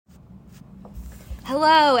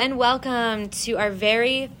Hello and welcome to our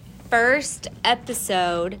very first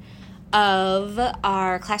episode of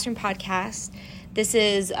our classroom podcast. This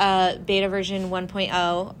is beta version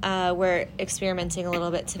 1.0. We're experimenting a little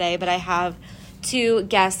bit today, but I have two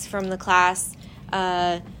guests from the class,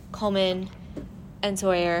 Coleman and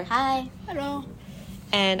Sawyer. Hi. Hello.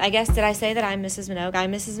 And I guess, did I say that I'm Mrs. Minogue?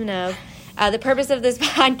 I'm Mrs. Minogue. The purpose of this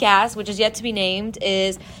podcast, which is yet to be named,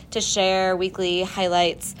 is to share weekly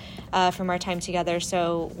highlights from our time together.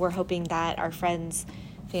 So we're hoping that our friends,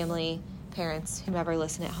 family, parents, whomever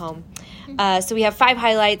listen at home. So we have 5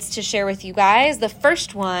 highlights to share with you guys. The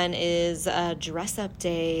first one is dress-up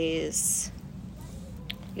days.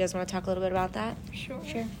 You guys want to talk a little bit about that? Sure.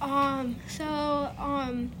 A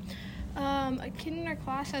kid in our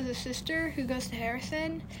class has a sister who goes to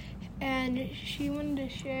Harrison, and she wanted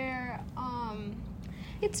to share,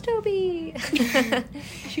 It's Toby!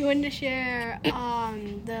 She wanted to share,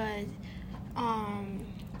 the,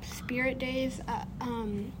 spirit days at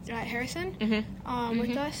Harrison,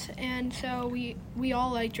 with us, and so we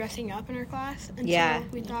all like dressing up in our class, and so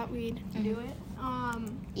we thought we'd do it.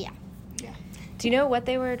 Yeah. Do you know what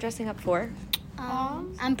they were dressing up for?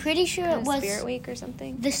 I'm pretty sure it was Spirit Week or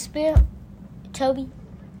something? the Spirit. Toby?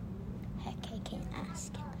 Heck, I can't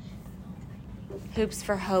ask. Hoops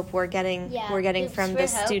for Hope. We're getting Hoops from for the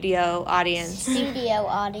Hope. studio audience. Studio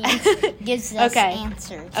audience gives us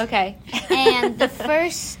answers. Okay. And the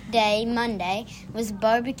first day, Monday, was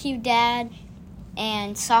Barbecue Dad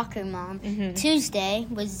and Soccer Mom. Mm-hmm. Tuesday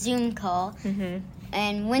was Zoom call. Mm-hmm.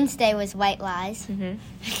 And Wednesday was White Lies. Mm-hmm.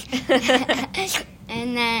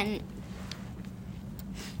 And then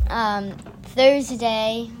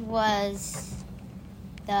Thursday was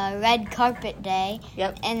the red carpet day.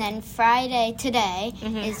 Yep. And then Friday, today,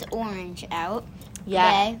 is Orange Out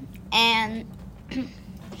Yeah. day. And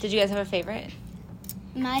Did you guys have a favorite?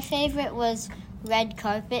 my favorite was red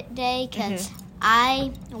carpet day because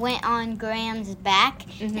I went on Graham's back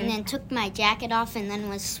and then took my jacket off and then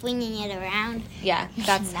was swinging it around. Yeah,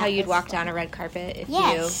 that's That how you'd was walk fun. down a red carpet if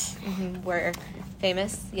Yes. you were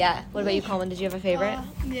famous. Yeah. What about you, Coleman? Did you have a favorite?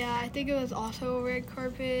 I think it was also a red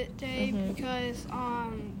carpet day because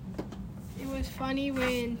it was funny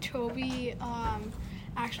when Toby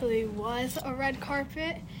actually was a red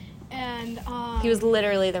carpet, and He was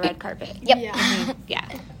literally the red carpet. Yep. Yeah.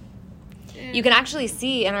 Yeah. You can actually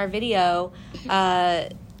see in our video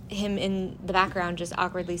him in the background just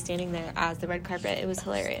awkwardly standing there as the red carpet. It was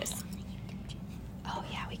hilarious. Oh,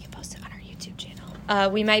 yeah, we can post it on our YouTube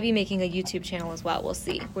channel. We might be making a YouTube channel as well. We'll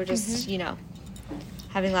see. We're just,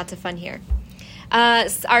 having lots of fun here.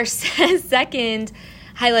 Our second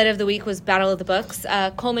highlight of the week was Battle of the Books.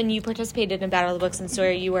 Coleman, you participated in Battle of the Books, and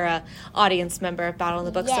Sawyer, you were a audience member of Battle of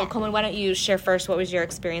the Books. Yeah. So, Coleman, why don't you share first what was your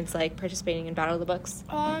experience like participating in Battle of the Books?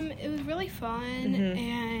 It was really fun,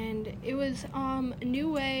 and it was a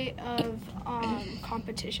new way of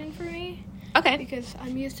competition for me. Okay. Because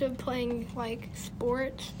I'm used to playing like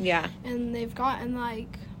sports, Yeah. and they've gotten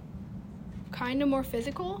like kind of more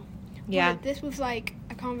physical. Yeah. But this was like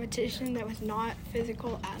a competition that was not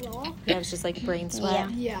physical at all. Yeah, it was just like brain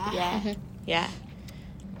sweat. Yeah. Yeah.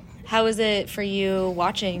 How was it for you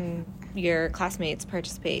watching your classmates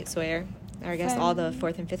participate, Sawyer? Or I guess all the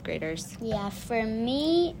 4th and 5th graders. Yeah, for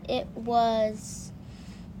me, it was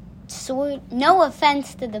no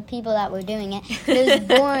offense to the people that were doing it. It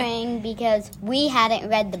was boring because we hadn't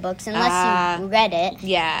read the books unless you read it.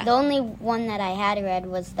 Yeah. The only one that I had read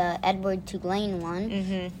was the Edward Tulane one.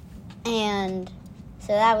 Mm-hmm. And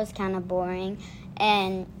so that was kind of boring.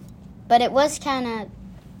 But it was kind of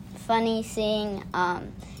funny seeing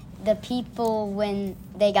the people when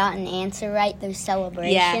they got an answer right, those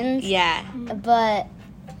celebrations. Yeah. But,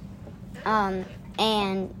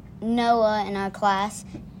 and Noah in our class,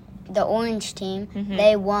 the orange team,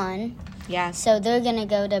 they won. Yeah. So they're going to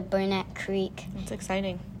go to Burnett Creek. That's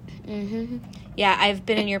exciting. Mm-hmm. Yeah, I've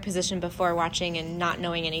been in your position before watching and not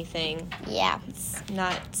knowing anything. Yeah. It's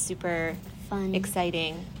not super Fun.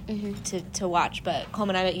 exciting to watch, but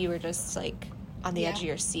Coleman, I bet you were just like on the edge of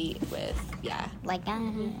your seat with, Like that.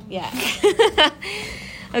 Yeah.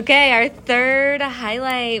 Okay, our third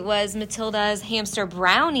highlight was Matilda's hamster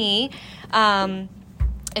brownie.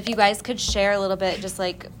 If you guys could share a little bit, just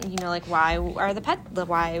like why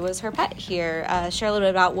was her pet here? Share a little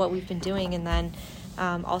bit about what we've been doing, and then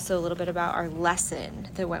also a little bit about our lesson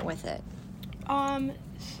that went with it.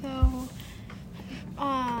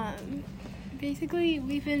 Basically,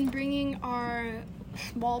 we've been bringing our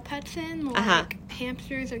small pets in, like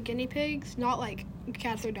hamsters or guinea pigs, not like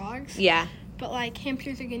cats or dogs. Yeah. But like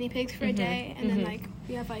hamsters or guinea pigs for a day, and then like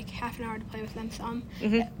we have like half an hour to play with them some.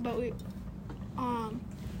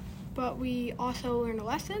 But but we also learn a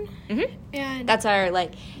lesson. Mm-hmm. And that's our,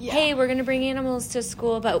 Yeah. hey, we're going to bring animals to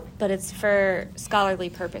school, but it's for scholarly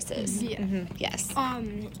purposes. Yeah. Mm-hmm. Yes.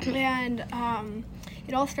 And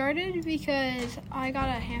it all started because I got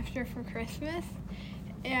a hamster for Christmas,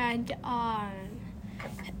 and a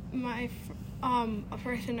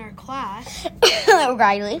person in our class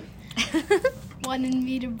Riley. wanted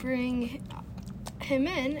me to bring him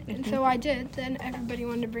in, and so I did. Then everybody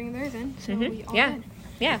wanted to bring theirs in, so we all did.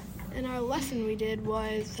 Yeah. And our lesson we did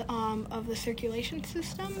was of the circulation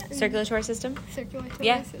system. Circulatory system?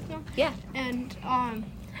 Circulatory system. Yeah. And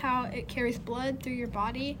how it carries blood through your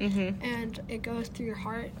body, and it goes through your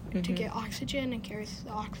heart to get oxygen and carries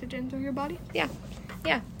the oxygen through your body. Yeah.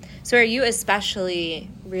 So you especially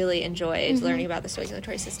really enjoyed learning about the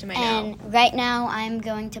circulatory system, I know. And right now I'm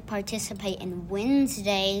going to participate in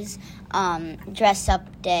Wednesday's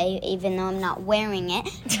dress-up day, even though I'm not wearing it.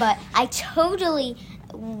 But I totally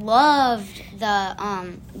loved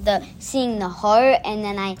the seeing the heart, and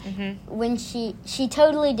then when she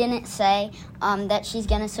totally didn't say that she's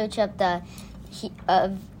gonna search up a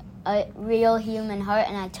real human heart,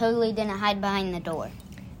 and I totally didn't hide behind the door.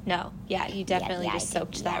 No, yeah, you definitely just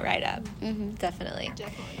soaked that right up. Definitely.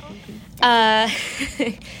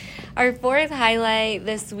 Our fourth highlight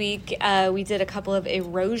this week, we did a couple of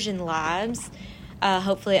erosion labs.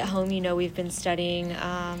 Hopefully at home, we've been studying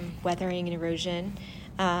weathering and erosion.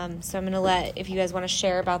 So I'm going to if you guys want to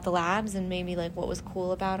share about the labs and maybe what was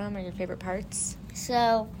cool about them or your favorite parts.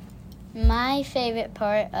 So my favorite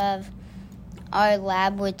part of our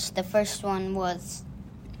lab, which the first one was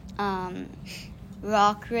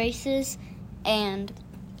rock races, and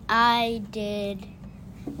my group,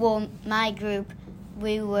 my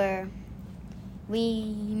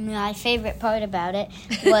favorite part about it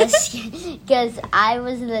was because I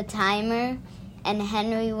was the timer and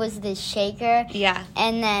Henry was the shaker. Yeah.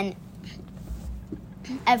 And then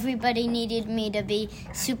everybody needed me to be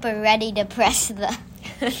super ready to press the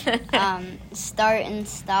start and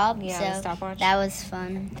stop. Yeah, so the stopwatch. That was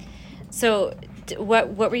fun. So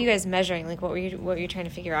what were you guys measuring? What were you trying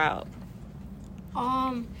to figure out?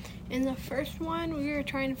 In the first one, we were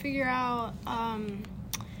trying to figure out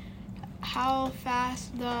how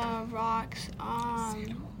fast the rocks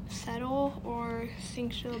settle or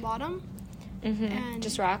sink to the bottom. And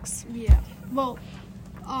just rocks? Yeah. Well,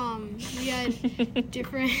 we had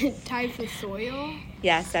different types of soil.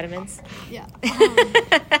 Yeah, sediments. Yeah.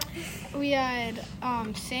 We had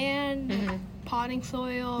sand, potting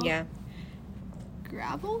soil. Yeah.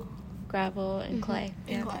 Gravel and clay.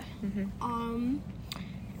 And clay.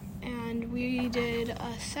 And we did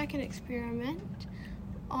a second experiment,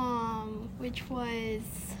 which was,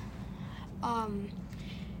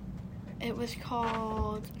 it was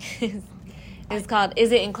called... It's called,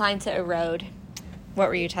 Is It Inclined to Erode? What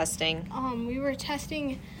were you testing? We were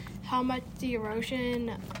testing how much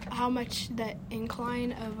the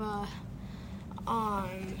incline of a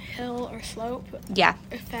hill or slope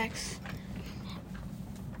affects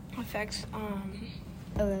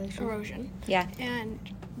erosion. Yeah. And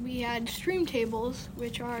we had stream tables,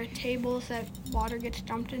 which are tables that water gets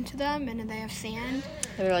dumped into them, and they have sand.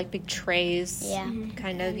 They were big trays. Yeah.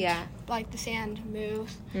 Kind of, yeah. The sand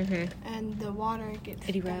moves, and the water gets...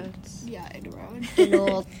 It erodes. Yeah, it erodes.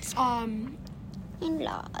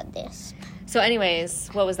 So anyways,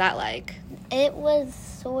 what was that like? It was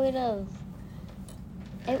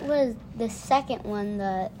it was the second one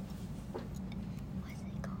that... What's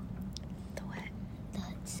it called? The what? The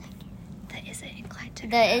second. That isn't inclined to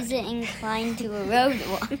That isn't inclined to erode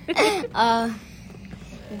one.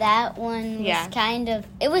 That one was kind of...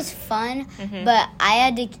 It was fun, but I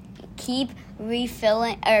had to keep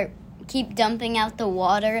refilling or keep dumping out the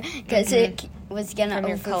water because it was going to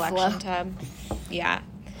overflow. From your collection tub. Yeah.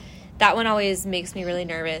 That one always makes me really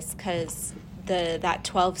nervous because that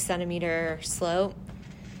 12-centimeter slope,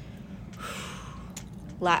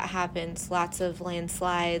 lot happens. Lots of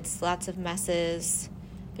landslides, lots of messes.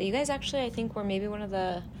 But you guys actually, I think, were maybe one of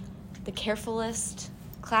the carefulest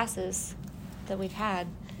classes that we've had.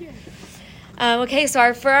 Yeah. Okay,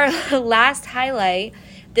 so for our last highlight,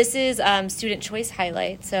 this is student choice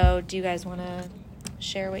highlight. So do you guys want to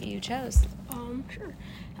share what you chose? Sure.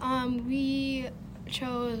 We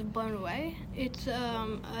chose Blown Away. It's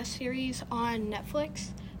a series on Netflix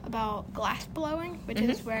about glass blowing, which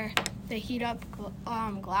is where they heat up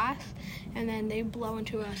glass and then they blow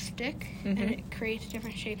into a stick and it creates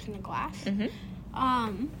different shapes in the glass.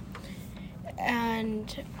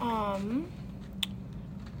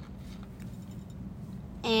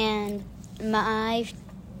 And my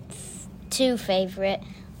two favorite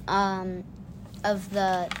of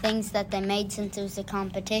the things that they made since it was a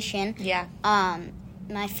competition. Yeah.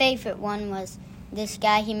 My favorite one was this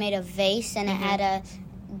guy. He made a vase, and it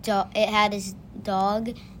had his dog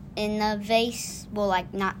in the vase. Well,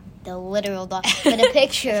 like not the literal dog, but a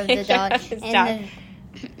picture of the dog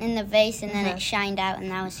in the vase, and then it shined out,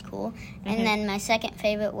 and that was cool. And then my second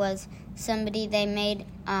favorite was somebody, they made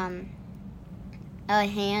a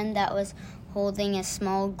hand that was holding a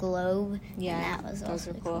small globe. Yeah, and that was those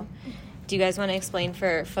also were cool. Do you guys want to explain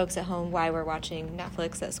for folks at home why we're watching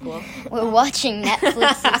Netflix at school? We're watching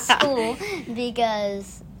Netflix at school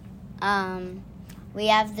because we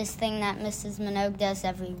have this thing that Mrs. Minogue does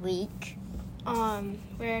every week.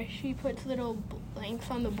 Where she puts little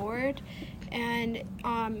blanks on the board, and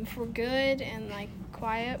if we're good and like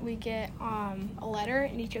quiet, we get a letter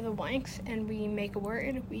in each of the blanks, and we make a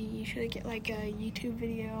word. We usually get like a YouTube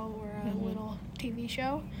video or a little TV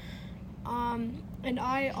show. And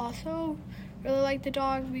I also really like the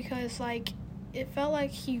dog because like it felt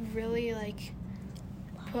like he really like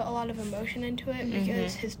put a lot of emotion into it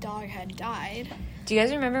because his dog had died. Do you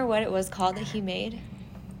guys remember what it was called that he made?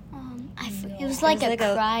 It was like a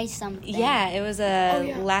cry something. Yeah, it was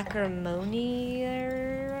a lacrimony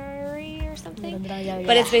or something.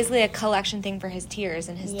 But it's basically a collection thing for his tears,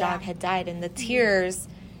 and his dog had died, and the tears,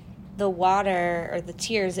 the water or the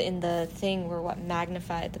tears in the thing were what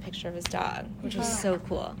magnified the picture of his dog, which was so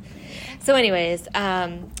cool. So anyways,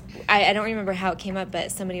 I don't remember how it came up,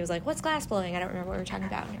 but somebody was like, what's glass blowing? I don't remember what we were talking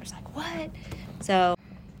about. And I was like, what? So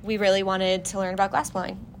we really wanted to learn about glass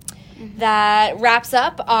blowing. That wraps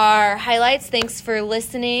up our highlights. Thanks for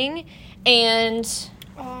listening. And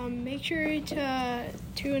make sure to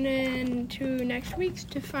tune in to next week's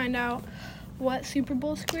to find out what Super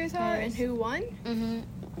Bowl squares are and who won.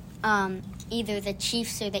 Either the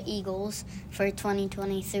Chiefs or the Eagles for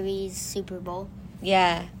 2023's Super Bowl.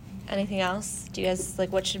 Yeah. Anything else? Do you guys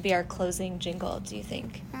what should be our closing jingle, do you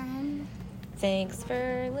think? Thanks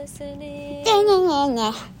for listening.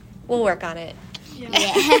 We'll work on it.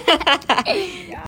 Yeah.